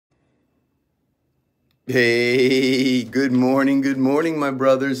Hey, good morning, my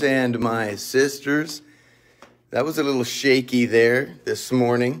brothers and my sisters. That was a little shaky there this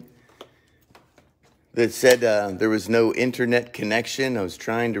morning. That said there was no internet connection. I was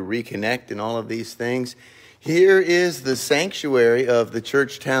trying to reconnect and all of these things. Here is the sanctuary of the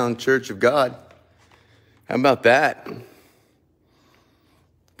Churchtown Church of God. How about that?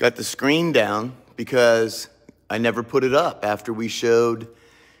 Got the screen down because I never put it up after we showed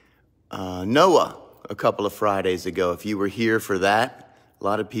Noah a couple of Fridays ago. If you were here for that, a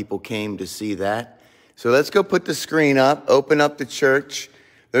lot of people came to see that. So let's go put the screen up, open up the church.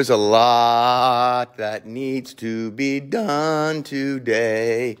 There's a lot that needs to be done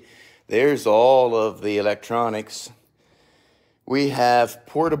today. There's all of the electronics. We have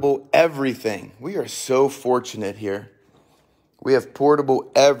portable everything. We are so fortunate here. We have portable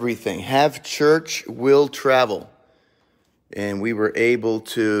everything. Have church will travel. And we were able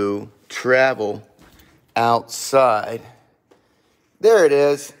to travel outside. There it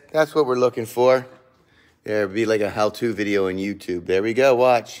is. That's what we're looking for. There would be like a how-to video on YouTube. There we go.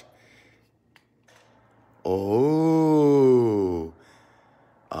 Watch. Oh.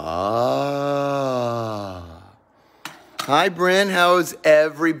 Ah. Hi, Bryn. How is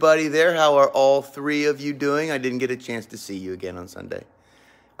everybody there? How are all three of you doing? I didn't get a chance to see you again on Sunday.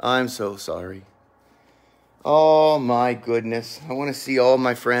 I'm so sorry. Oh, my goodness. I want to see all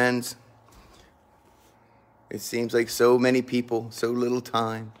my friends. It seems like so many people, so little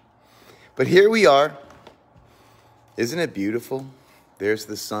time. But here we are. Isn't it beautiful? There's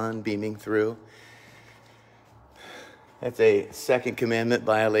the sun beaming through. That's a second commandment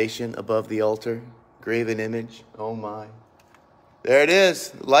violation above the altar. Graven image. Oh, my. There it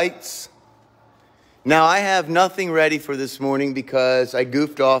is. Lights. Now, I have nothing ready for this morning because I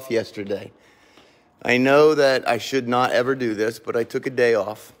goofed off yesterday. I know that I should not ever do this, but I took a day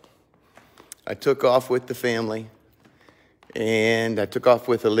off. I took off with the family, and I took off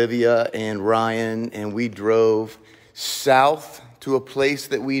with Olivia and Ryan, and we drove south to a place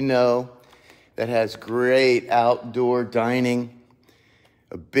that we know that has great outdoor dining,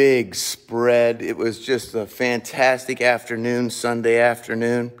 a big spread. It was just a fantastic afternoon, Sunday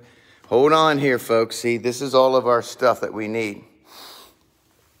afternoon. Hold on here, folks. See, this is all of our stuff that we need.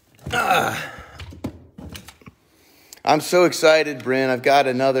 I'm so excited, Bryn. I've got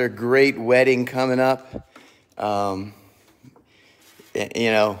another great wedding coming up. Family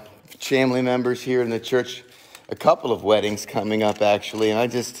members here in the church, a couple of weddings coming up, actually. And I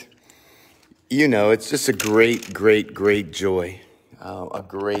just, it's just a great, great, great joy. A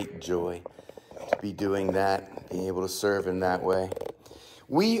great joy to be doing that, being able to serve in that way.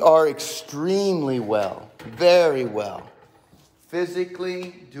 We are extremely well, very well.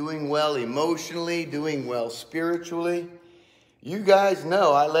 Physically, doing well emotionally, doing well spiritually. You guys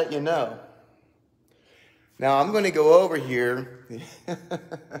know, I let you know. Now, I'm going to go over here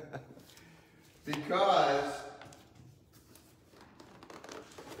because,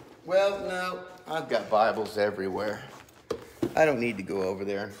 no, I've got Bibles everywhere. I don't need to go over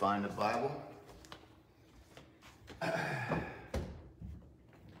there and find a Bible.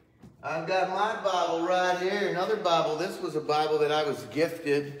 I've got my Bible right here, another Bible. This was a Bible that I was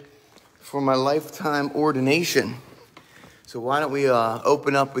gifted for my lifetime ordination. So why don't we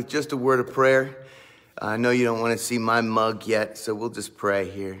open up with just a word of prayer. I know you don't want to see my mug yet, so we'll just pray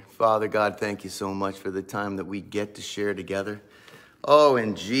here. Father God, thank you so much for the time that we get to share together. Oh,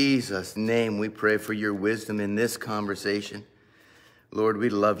 in Jesus' name, we pray for your wisdom in this conversation. Lord, we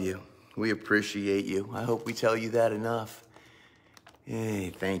love you. We appreciate you. I hope we tell you that enough. Hey,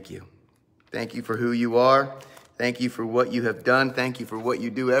 thank you. Thank you for who you are. Thank you for what you have done. Thank you for what you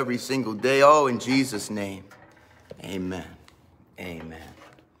do every single day. Oh, in Jesus' name, amen. Amen.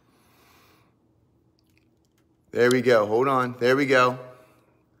 There we go. Hold on. There we go.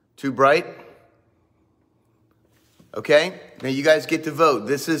 Too bright? Okay. Now you guys get to vote.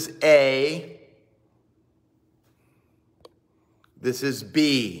 This is A. This is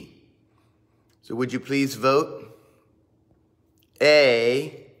B. So would you please vote?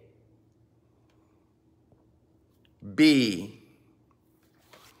 A, B.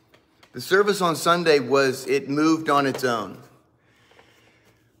 The service on Sunday it moved on its own.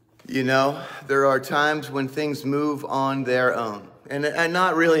 There are times when things move on their own. And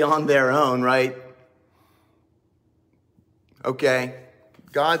not really on their own, right? Okay.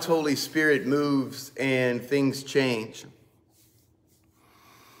 God's Holy Spirit moves and things change.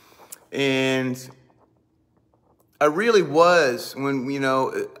 And I really was, when, you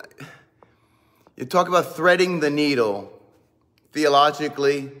talk about threading the needle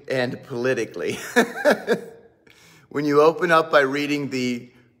theologically and politically. When you open up by reading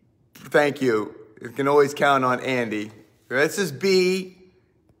thank you, You can always count on Andy. This is B.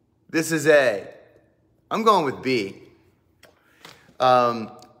 This is A. I'm going with B.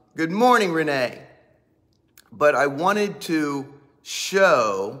 Good morning, Renee. But I wanted to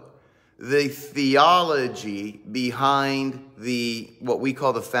show the theology behind what we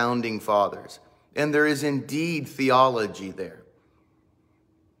call the founding fathers. And there is indeed theology there.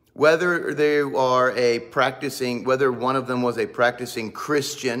 Whether whether one of them was a practicing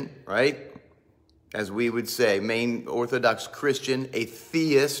Christian, right? As we would say, main Orthodox Christian, a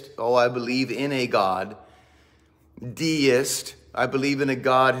theist, I believe in a God. Deist, I believe in a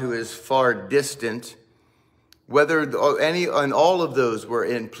God who is far distant. Whether any and all of those were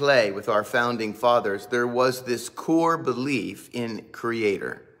in play with our founding fathers, there was this core belief in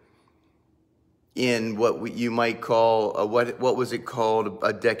Creator, in what you might call, what was it called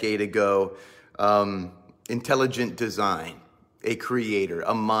a decade ago? Intelligent design, a creator,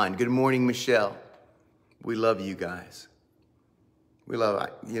 a mind. Good morning, Michelle. We love you guys. We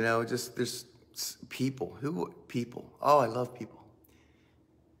love, there's people. People? Oh, I love people.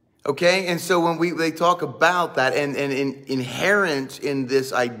 Okay, and so when they talk about that, and inherent in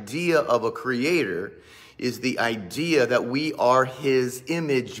this idea of a creator is the idea that we are his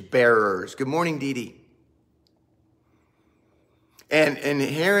image bearers. Good morning, Dee Dee. And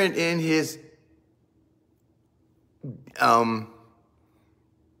inherent in his,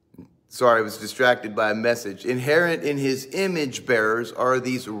 sorry, I was distracted by a message. Inherent in his image bearers are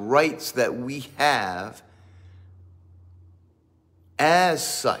these rights that we have as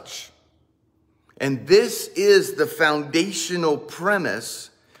such. And this is the foundational premise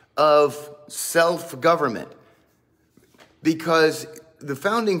of self-government, because the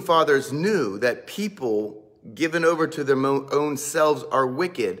founding fathers knew that people given over to their own selves are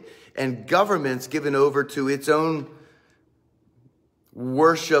wicked, and governments given over to its own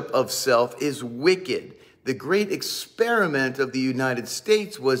worship of self is wicked. The great experiment of the United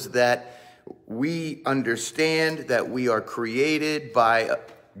States was that we understand that we are created by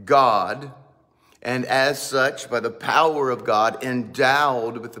God, and as such, by the power of God,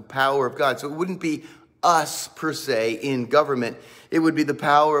 endowed with the power of God. So it wouldn't be us per se in government. It would be the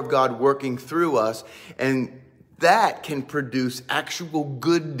power of God working through us, and that can produce actual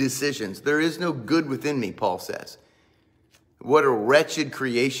good decisions. There is no good within me, Paul says. What a wretched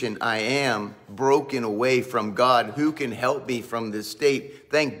creation I am, broken away from God. Who can help me from this state?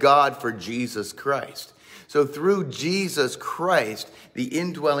 Thank God for Jesus Christ. So through Jesus Christ, the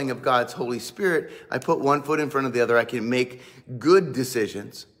indwelling of God's Holy Spirit, I put one foot in front of the other. I can make good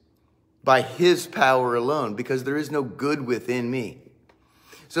decisions by his power alone, because there is no good within me.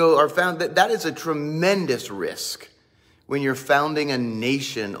 So that is a tremendous risk when you're founding a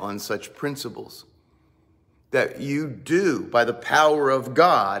nation on such principles. That you do, by the power of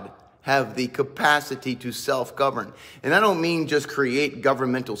God, have the capacity to self-govern. And I don't mean just create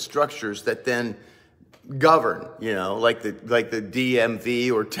governmental structures that then govern, like the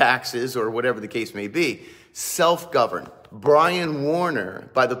DMV or taxes or whatever the case may be. Self-govern. Brian Warner,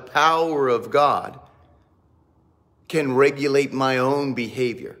 by the power of God, can regulate my own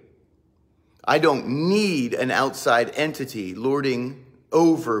behavior. I don't need an outside entity lording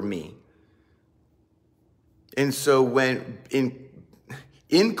over me. And so when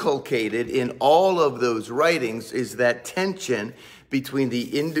inculcated in all of those writings is that tension between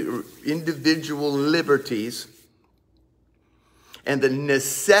the individual liberties and the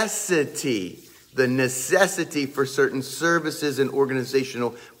necessity for certain services and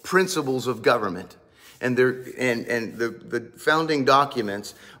organizational principles of government. And the founding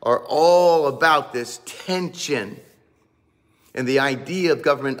documents are all about this tension. And the idea of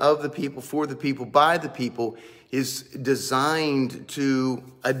government of the people, for the people, by the people is designed to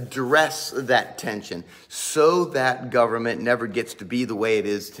address that tension so that government never gets to be the way it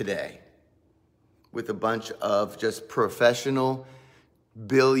is today, with a bunch of just professional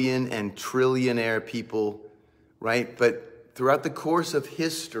billion and trillionaire people, right? But throughout the course of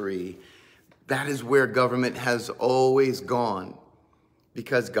history, that is where government has always gone,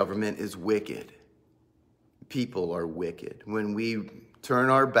 because government is wicked. People are wicked. When we turn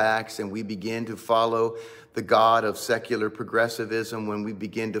our backs and we begin to follow the God of secular progressivism, when we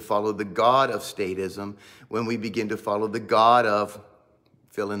begin to follow the God of statism, when we begin to follow the God of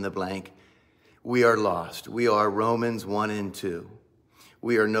fill in the blank, we are lost. We are Romans 1 and 2.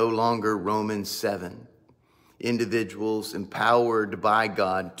 We are no longer Romans 7. Individuals empowered by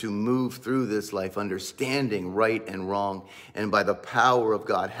God to move through this life, understanding right and wrong, and by the power of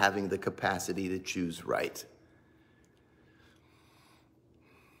God having the capacity to choose right.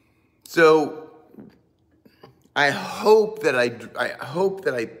 So I hope that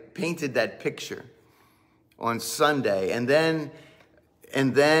I painted that picture on Sunday. And then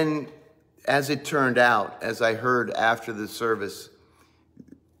as it turned out, as I heard after the service,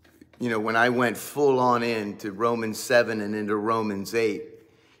 when I went full on into Romans 7 and into Romans 8,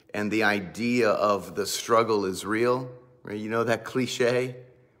 and the idea of the struggle is real, right? You know that cliche?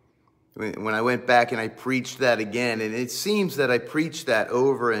 When I went back and I preached that again, and it seems that I preached that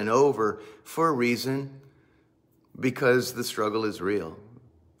over and over for a reason, because the struggle is real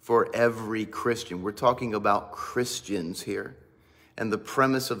for every Christian. We're talking about Christians here. And the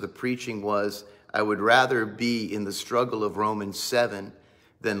premise of the preaching was, I would rather be in the struggle of Romans 7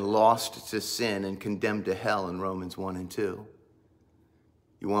 than lost to sin and condemned to hell in Romans 1 and 2.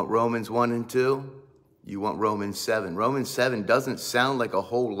 You want Romans 1 and 2? You want Romans 7. Romans 7 doesn't sound like a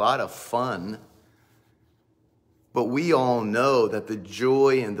whole lot of fun, but we all know that the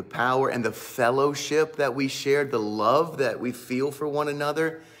joy and the power and the fellowship that we share, the love that we feel for one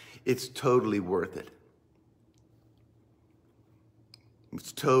another, it's totally worth it.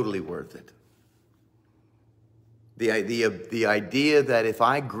 It's totally worth it. The idea that if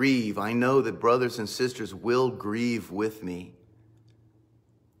I grieve, I know that brothers and sisters will grieve with me.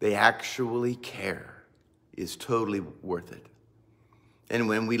 They actually care is totally worth it. And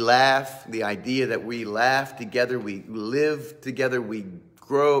when we laugh, the idea that we laugh together, we live together, we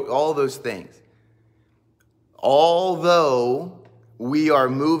grow, all those things. Although we are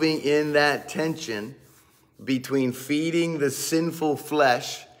moving in that tension between feeding the sinful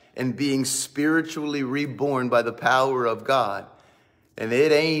flesh and being spiritually reborn by the power of God. And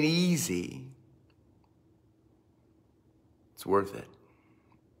it ain't easy. It's worth it.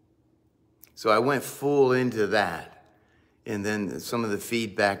 So I went full into that. And then some of the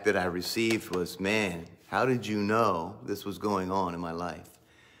feedback that I received was, man, how did you know this was going on in my life?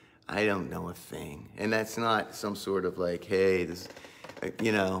 I don't know a thing. And that's not some sort of like, hey, this,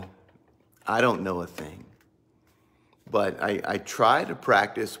 I don't know a thing. But I try to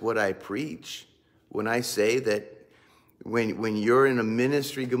practice what I preach when I say that when you're in a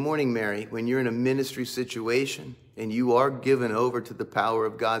ministry, good morning, Mary, when you're in a ministry situation and you are given over to the power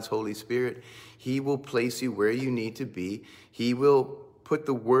of God's Holy Spirit, He will place you where you need to be. He will put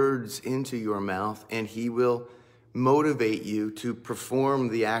the words into your mouth, and He will motivate you to perform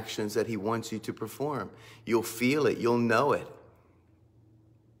the actions that He wants you to perform. You'll feel it. You'll know it.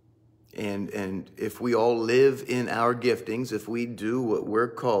 And if we all live in our giftings, if we do what we're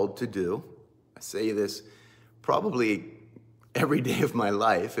called to do, I say this probably every day of my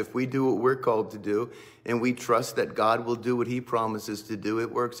life, if we do what we're called to do and we trust that God will do what He promises to do,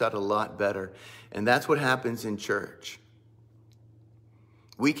 it works out a lot better. And that's what happens in church.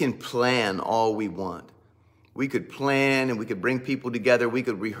 We can plan all we want. We could plan and we could bring people together. We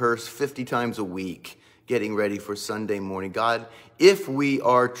could rehearse 50 times a week getting ready for Sunday morning. God, if we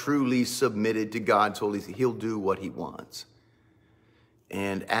are truly submitted to God's Holy Spirit, He'll do what He wants.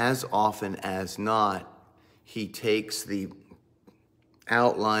 And as often as not, He takes the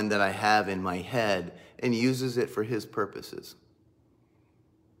outline that I have in my head and uses it for His purposes.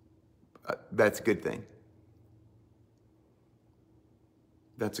 That's a good thing.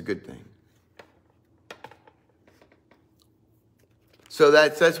 That's a good thing. So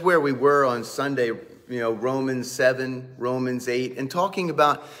that's where we were on Sunday, Romans 7, Romans 8, and talking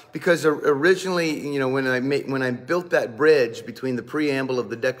about, because originally, when I built that bridge between the preamble of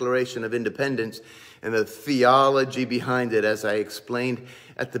the Declaration of Independence and the theology behind it, as I explained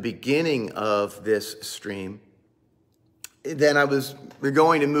at the beginning of this stream, then we're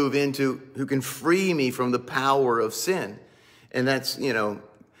going to move into who can free me from the power of sin. And that's,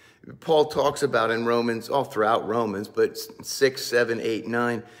 Paul talks about in Romans, all throughout Romans, but 6, 7, 8,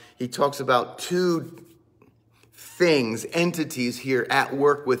 9, he talks about two things, entities here at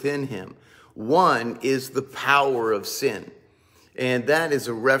work within him. One is the power of sin. And that is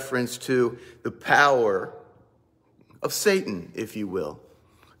a reference to the power of Satan, if you will.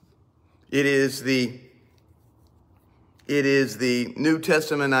 It is the New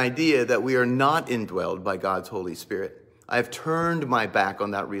Testament idea that we are not indwelled by God's Holy Spirit. I've turned my back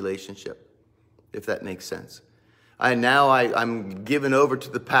on that relationship, if that makes sense. I'm given over to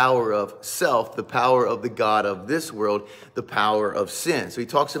the power of self, the power of the God of this world, the power of sin. So he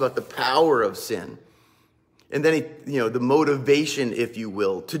talks about the power of sin. And then the motivation, if you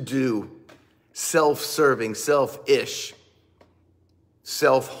will, to do self-serving, selfish,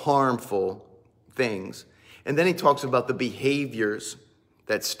 self-harmful things. And then he talks about the behaviors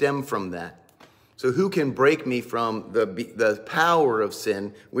that stem from that. So who can break me from the power of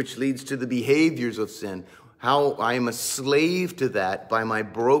sin, which leads to the behaviors of sin? How I am a slave to that by my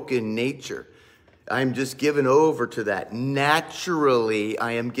broken nature. I'm just given over to that. Naturally,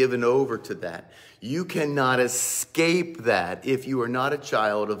 I am given over to that. You cannot escape that. If you are not a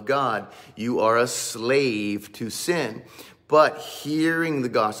child of God, you are a slave to sin. But hearing the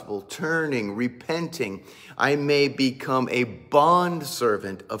gospel, turning, repenting, I may become a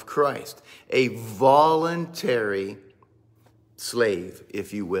bondservant of Christ, a voluntary slave,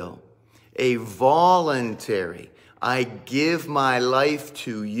 if you will. A voluntary. I give my life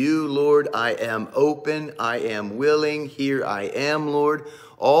to you, Lord. I am open. I am willing. Here I am, Lord.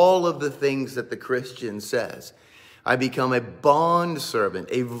 All of the things that the Christian says. I become a bondservant,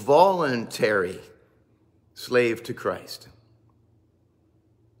 a voluntary slave to Christ.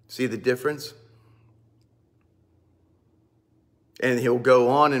 See the difference? And he'll go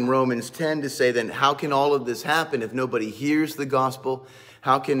on in Romans 10 to say, then how can all of this happen if nobody hears the gospel?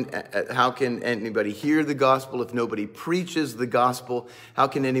 How can anybody hear the gospel if nobody preaches the gospel? How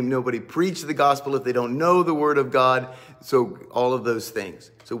can nobody preach the gospel if they don't know the word of God? So all of those things.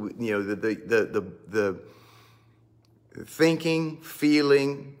 So, the thinking,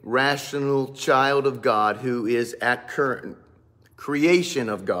 feeling, rational child of God who is at current creation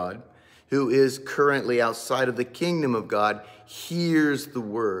of God, who is currently outside of the kingdom of God, hears the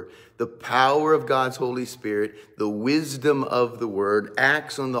word. The power of God's Holy Spirit, the wisdom of the word,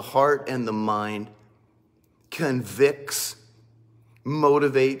 acts on the heart and the mind, convicts,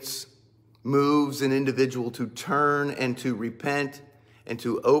 motivates, moves an individual to turn and to repent and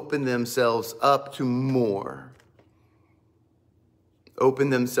to open themselves up to more. Open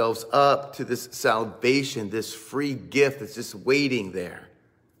themselves up to this salvation, this free gift that's just waiting there.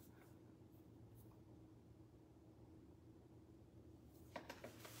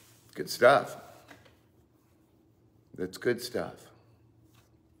 Good stuff. That's good stuff.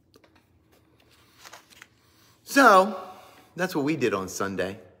 So, that's what we did on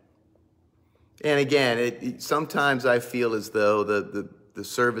Sunday. And again, sometimes I feel as though the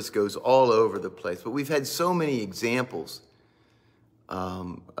service goes all over the place. But we've had so many examples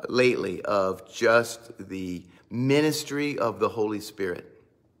lately of just the ministry of the Holy Spirit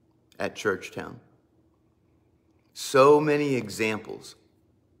at Churchtown. So many examples.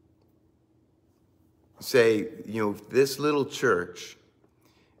 Say, this little church,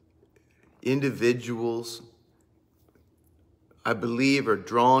 individuals, I believe, are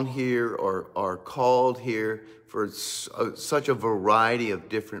drawn here or are called here for such a variety of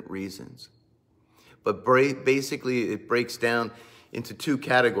different reasons. But basically, it breaks down into two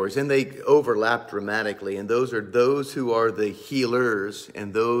categories, and they overlap dramatically. And those are those who are the healers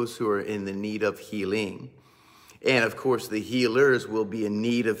and those who are in the need of healing. And of course, the healers will be in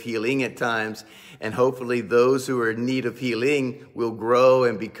need of healing at times. And hopefully those who are in need of healing will grow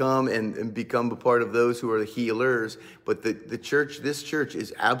and become a part of those who are the healers. But this church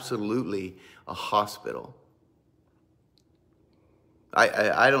is absolutely a hospital.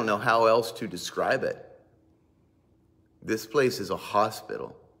 I don't know how else to describe it. This place is a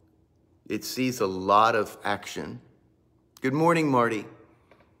hospital. It sees a lot of action. Good morning, Marty.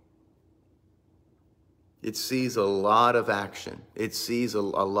 It sees a lot of action. It sees a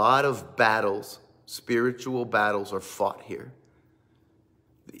lot of battles. Spiritual battles are fought here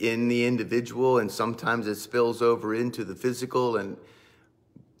in the individual, and sometimes it spills over into the physical.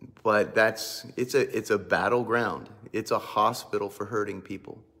 But it's a battleground. It's a hospital for hurting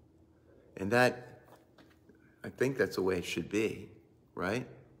people, and I think that's the way it should be, right?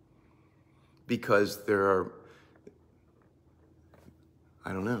 Because we're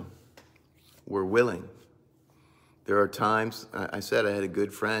willing. There are times, I said I had a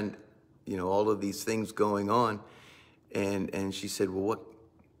good friend, all of these things going on. And she said, well,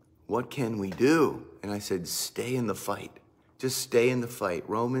 what can we do? And I said, stay in the fight. Just stay in the fight.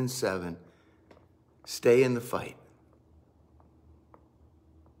 Romans 7, stay in the fight.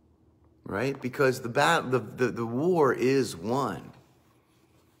 Right? Because the war is won.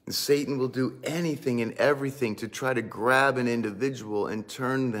 And Satan will do anything and everything to try to grab an individual and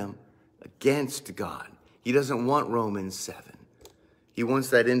turn them against God. He doesn't want Romans 7. He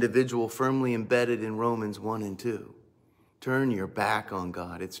wants that individual firmly embedded in Romans 1 and 2. Turn your back on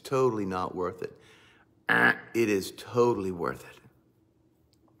God. It's totally not worth it. It is totally worth it.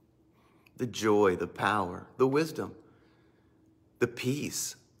 The joy, the power, the wisdom, the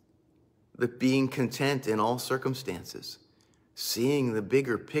peace, the being content in all circumstances, seeing the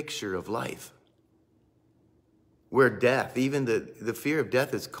bigger picture of life. Where death, even the fear of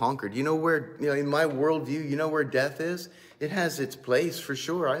death is conquered. In my worldview, where death is? It has its place for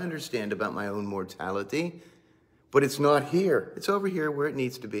sure. I understand about my own mortality, but it's not here. It's over here where it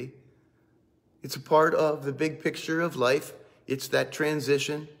needs to be. It's a part of the big picture of life. It's that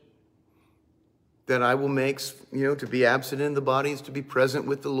transition that I will make, to be absent in the body is to be present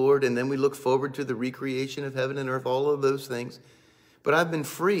with the Lord. And then we look forward to the recreation of heaven and earth, all of those things. But I've been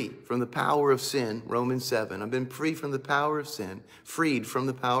free from the power of sin, Romans 7. I've been free from the power of sin, freed from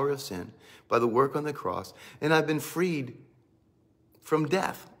the power of sin by the work on the cross. And I've been freed from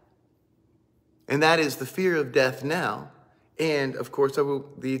death. And that is the fear of death now. And, of course,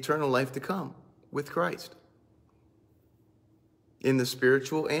 the eternal life to come with Christ. In the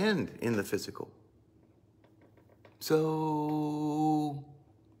spiritual and in the physical. So,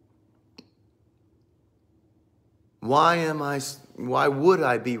 why would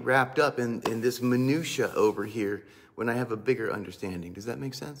I be wrapped up in this minutia over here when I have a bigger understanding? Does that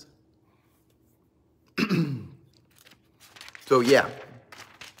make sense? So, yeah,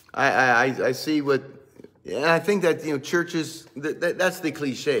 I see what, and I think that, churches, that's the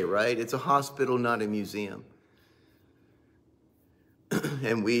cliche, right? It's a hospital, not a museum.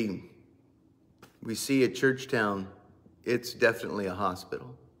 And we see at Churchtown, it's definitely a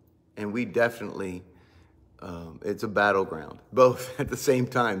hospital. And we definitely, it's a battleground. Both at the same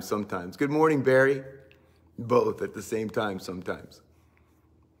time sometimes. Good morning, Barry. Both at the same time sometimes.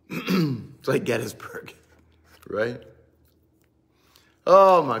 It's like Gettysburg, right?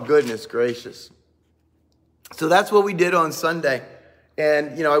 Oh, my goodness gracious. So that's what we did on Sunday.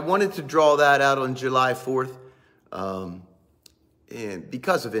 And, I wanted to draw that out on July 4th. And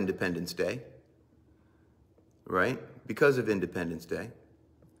because of Independence Day, right? Because of Independence Day,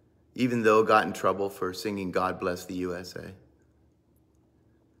 even though I got in trouble for singing God Bless the USA.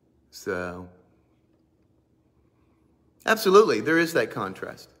 So, absolutely, there is that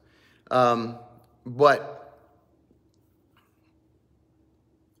contrast. But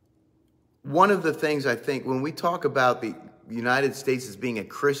one of the things I think, when we talk about the United States as being a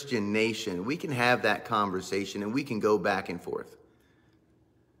Christian nation, we can have that conversation and we can go back and forth.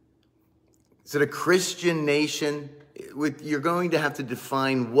 Is it a Christian nation? You're going to have to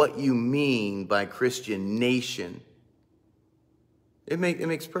define what you mean by Christian nation. It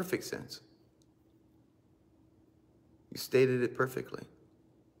makes perfect sense. You stated it perfectly.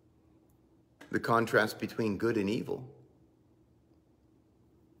 The contrast between good and evil.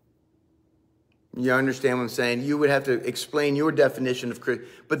 You understand what I'm saying? You would have to explain your definition of Christian.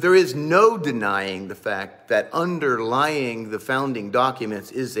 But there is no denying the fact that underlying the founding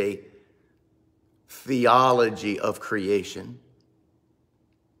documents is a theology of creation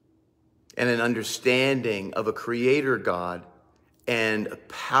and an understanding of a creator God and a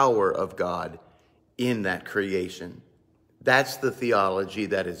power of God in that creation. That's the theology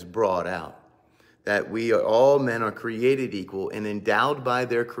that is brought out. That all men are created equal and endowed by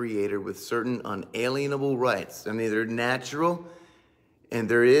their creator with certain unalienable rights. I mean, they're natural, and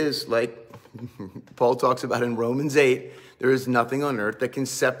there is, like Paul talks about in Romans 8, there is nothing on earth that can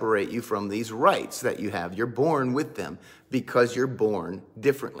separate you from these rights that you have. You're born with them because you're born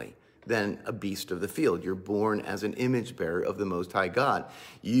differently than a beast of the field. You're born as an image bearer of the Most High God.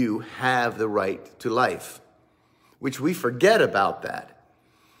 You have the right to life, which we forget about that.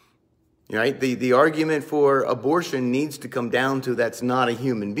 Right? The argument for abortion needs to come down to that's not a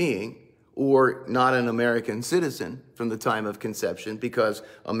human being or not an American citizen from the time of conception, because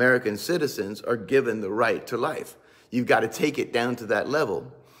American citizens are given the right to life. You've got to take it down to that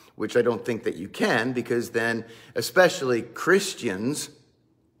level, which I don't think that you can, because then, especially Christians,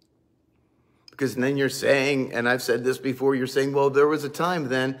 because then you're saying, and I've said this before, you're saying, well, there was a time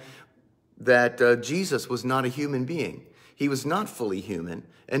then that Jesus was not a human being. He was not fully human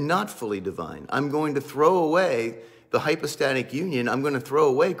and not fully divine. I'm going to throw away the hypostatic union. I'm going to throw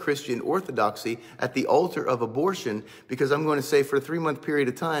away Christian orthodoxy at the altar of abortion, because I'm going to say for a 3-month period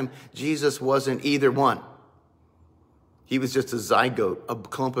of time, Jesus wasn't either one. He was just a zygote, a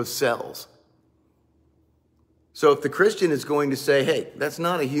clump of cells. So if the Christian is going to say, hey, that's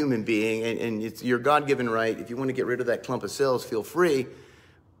not a human being, and it's your God-given right, if you want to get rid of that clump of cells, feel free,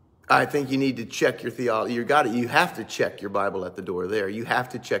 I think you need to check your theology. You have to check your Bible at the door there. You have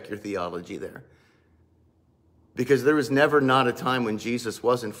to check your theology there. Because there was never not a time when Jesus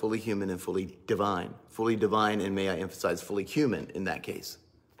wasn't fully human and fully divine. Fully divine, and may I emphasize, fully human in that case.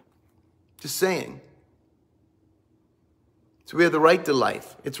 Just saying. So we have the right to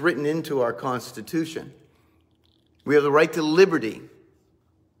life. It's written into our Constitution. We have the right to liberty.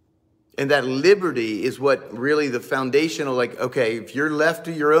 And that liberty is what really the foundational, like, okay, if you're left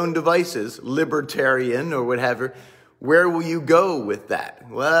to your own devices, libertarian or whatever, where will you go with that?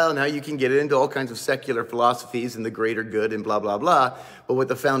 Well, now you can get into all kinds of secular philosophies and the greater good and blah, blah, blah. But what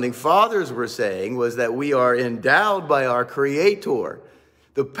the founding fathers were saying was that we are endowed by our Creator.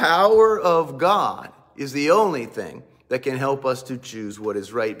 The power of God is the only thing that can help us to choose what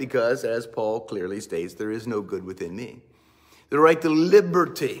is right, because, as Paul clearly states, there is no good within me. The right to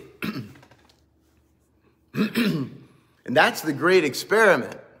liberty. And that's the great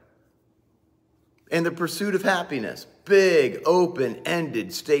experiment. And the pursuit of happiness. Big,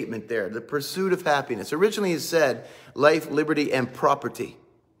 open-ended statement there. The pursuit of happiness. Originally it said life, liberty, and property.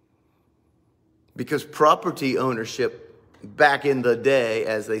 Because property ownership back in the day,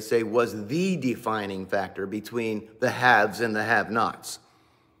 as they say, was the defining factor between the haves and the have-nots.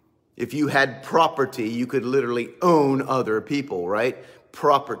 If you had property, you could literally own other people, right?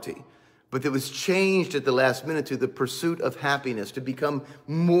 Property. But it was changed at the last minute to the pursuit of happiness, to become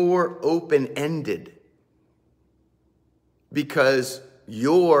more open-ended. Because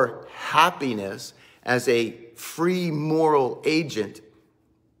your happiness as a free moral agent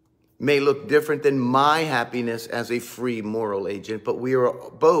may look different than my happiness as a free moral agent, but we are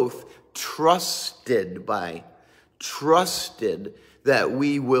both trusted that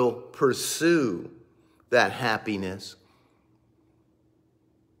we will pursue that happiness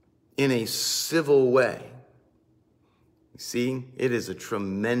in a civil way. See, it is a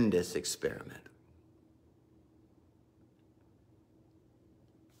tremendous experiment.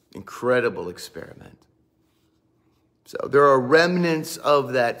 Incredible experiment. So there are remnants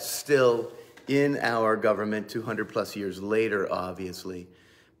of that still in our government 200 plus years later, obviously.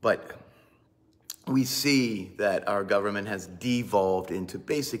 But we see that our government has devolved into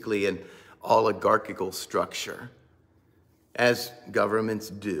basically an oligarchical structure, as governments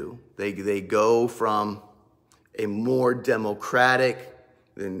do. They go from a more democratic,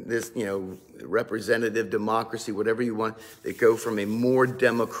 than this, representative democracy, whatever you want. They go from a more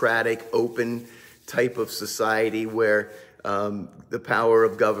democratic, open type of society where the power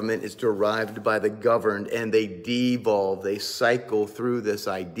of government is derived by the governed, and they devolve, they cycle through this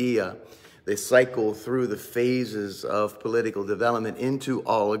idea, they cycle through the phases of political development into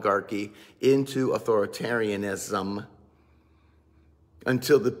oligarchy, into authoritarianism,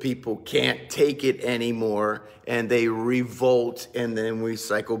 until the people can't take it anymore and they revolt, and then we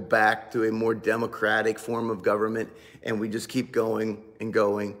cycle back to a more democratic form of government, and we just keep going and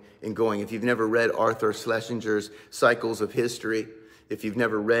going and going. If you've never read Arthur Schlesinger's Cycles of History, if you've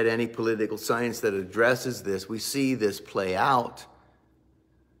never read any political science that addresses this, we see this play out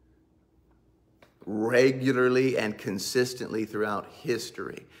regularly and consistently throughout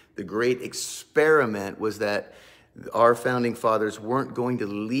history. The great experiment was that our founding fathers weren't going to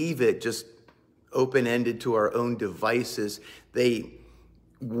leave it just open-ended to our own devices. They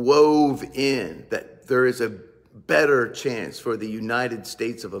wove in that there is a better chance for the United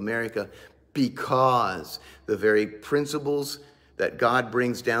States of America because the very principles that God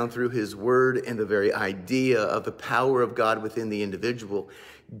brings down through his word and the very idea of the power of God within the individual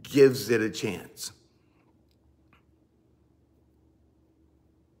gives it a chance.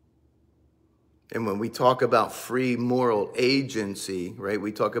 And when we talk about free moral agency, right,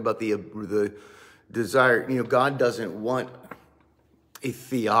 we talk about the desire, God doesn't want a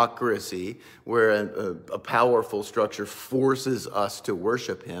theocracy where a powerful structure forces us to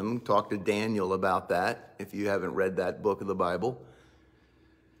worship him. Talk to Daniel about that if you haven't read that book of the Bible.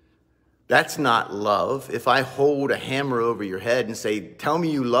 That's not love. If I hold a hammer over your head and say, tell me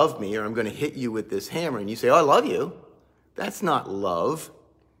you love me or I'm going to hit you with this hammer, and you say, oh, I love you, that's not love.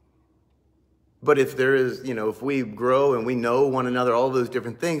 But if there is, if we grow and we know one another, all those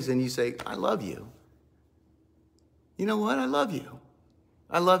different things, and you say, I love you. You know what? I love you.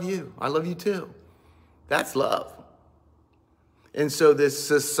 I love you. I love you too. That's love. And so this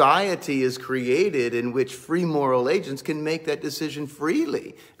society is created in which free moral agents can make that decision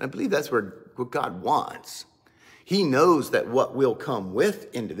freely. And I believe that's what God wants. He knows that what will come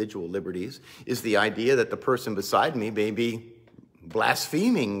with individual liberties is the idea that the person beside me may be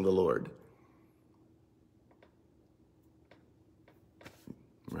blaspheming the Lord.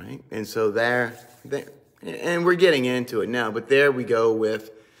 Right? And so and we're getting into it now, but there we go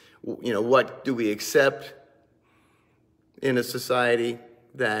with, what do we accept in a society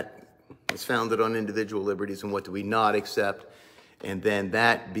that is founded on individual liberties, and what do we not accept? And then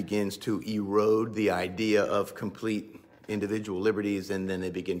that begins to erode the idea of complete individual liberties, and then they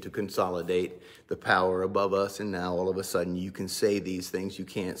begin to consolidate the power above us, and now all of a sudden you can say these things, you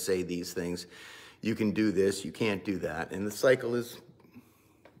can't say these things, you can do this, you can't do that, and the cycle is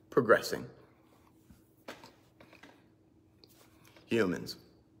progressing. Humans.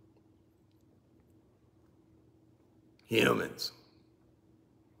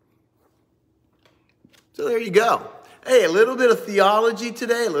 So there you go. Hey, a little bit of theology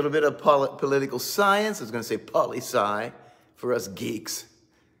today, a little bit of political science. I was going to say poli-sci for us geeks.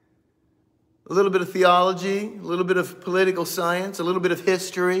 a little bit of theology, a little bit of political science, a little bit of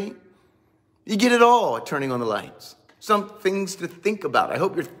history. You get it all at Turning on the Lights. Some things to think about. I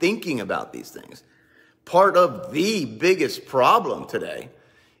hope you're thinking about these things. Part of the biggest problem today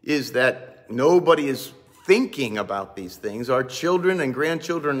is that nobody is thinking about these things. Our children and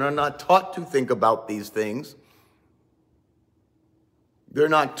grandchildren are not taught to think about these things. They're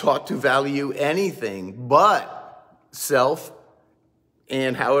not taught to value anything but self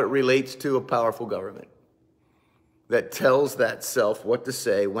and how it relates to a powerful government that tells that self what to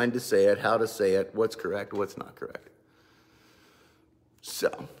say, when to say it, how to say it, what's correct, what's not correct.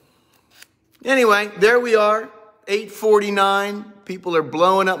 So, anyway, there we are, 8:49. People are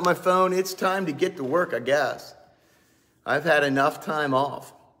blowing up my phone. It's time to get to work, I guess. I've had enough time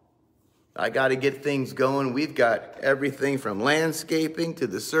off. I got to get things going. We've got everything from landscaping to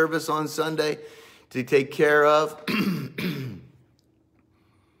the service on Sunday to take care of.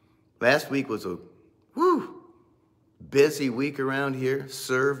 Last week was a busy week around here,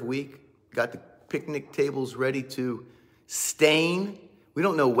 serve week. Got the picnic tables ready to stain. We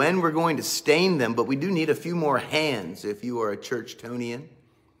don't know when we're going to stain them, but we do need a few more hands if you are a Churchtonian.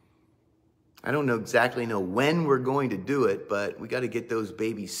 I don't exactly know when we're going to do it, but we got to get those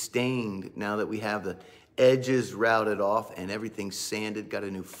babies stained now that we have the edges routed off and everything sanded. Got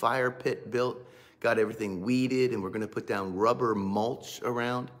a new fire pit built, got everything weeded, and we're going to put down rubber mulch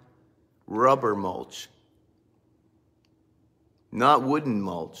around. Rubber mulch. Not wooden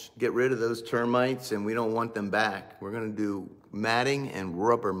mulch. Get rid of those termites, and we don't want them back. We're going to do matting and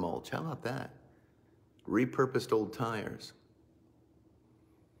rubber mulch. How about that? Repurposed old tires.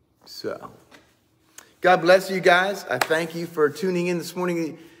 So, God bless you guys. I thank you for tuning in this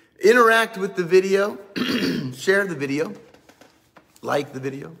morning. Interact with the video. Share the video. Like the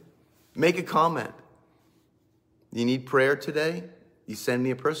video. Make a comment. You need prayer today? You send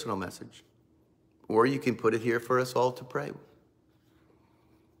me a personal message. Or you can put it here for us all to pray.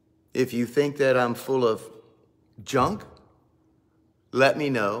 If you think that I'm full of junk, let me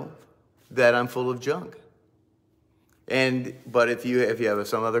know that I'm full of junk. But if you have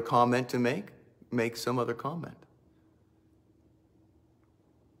some other comment to make some other comment.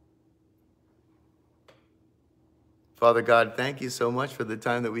 Father God, thank you so much for the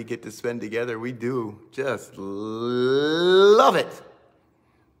time that we get to spend together. We do just love it.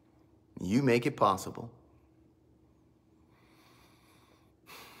 You make it possible.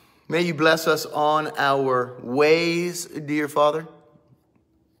 May you bless us on our ways, dear Father,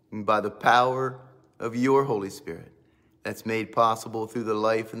 and by the power of your Holy Spirit that's made possible through the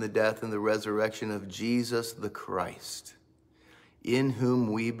life and the death and the resurrection of Jesus the Christ, in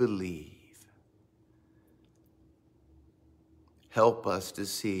whom we believe. Help us to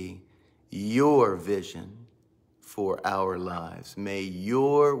see your vision for our lives. May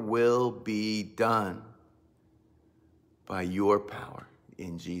your will be done by your power.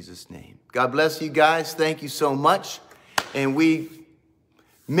 In Jesus' name. God bless you guys. Thank you so much. And we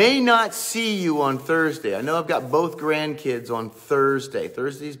may not see you on Thursday. I know I've got both grandkids on Thursday.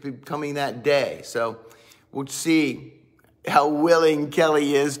 Thursday's becoming that day. So we'll see how willing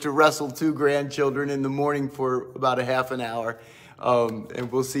Kelly is to wrestle two grandchildren in the morning for about a half an hour.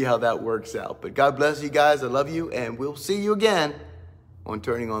 And we'll see how that works out. But God bless you guys. I love you. And we'll see you again on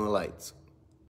Turning on the Lights.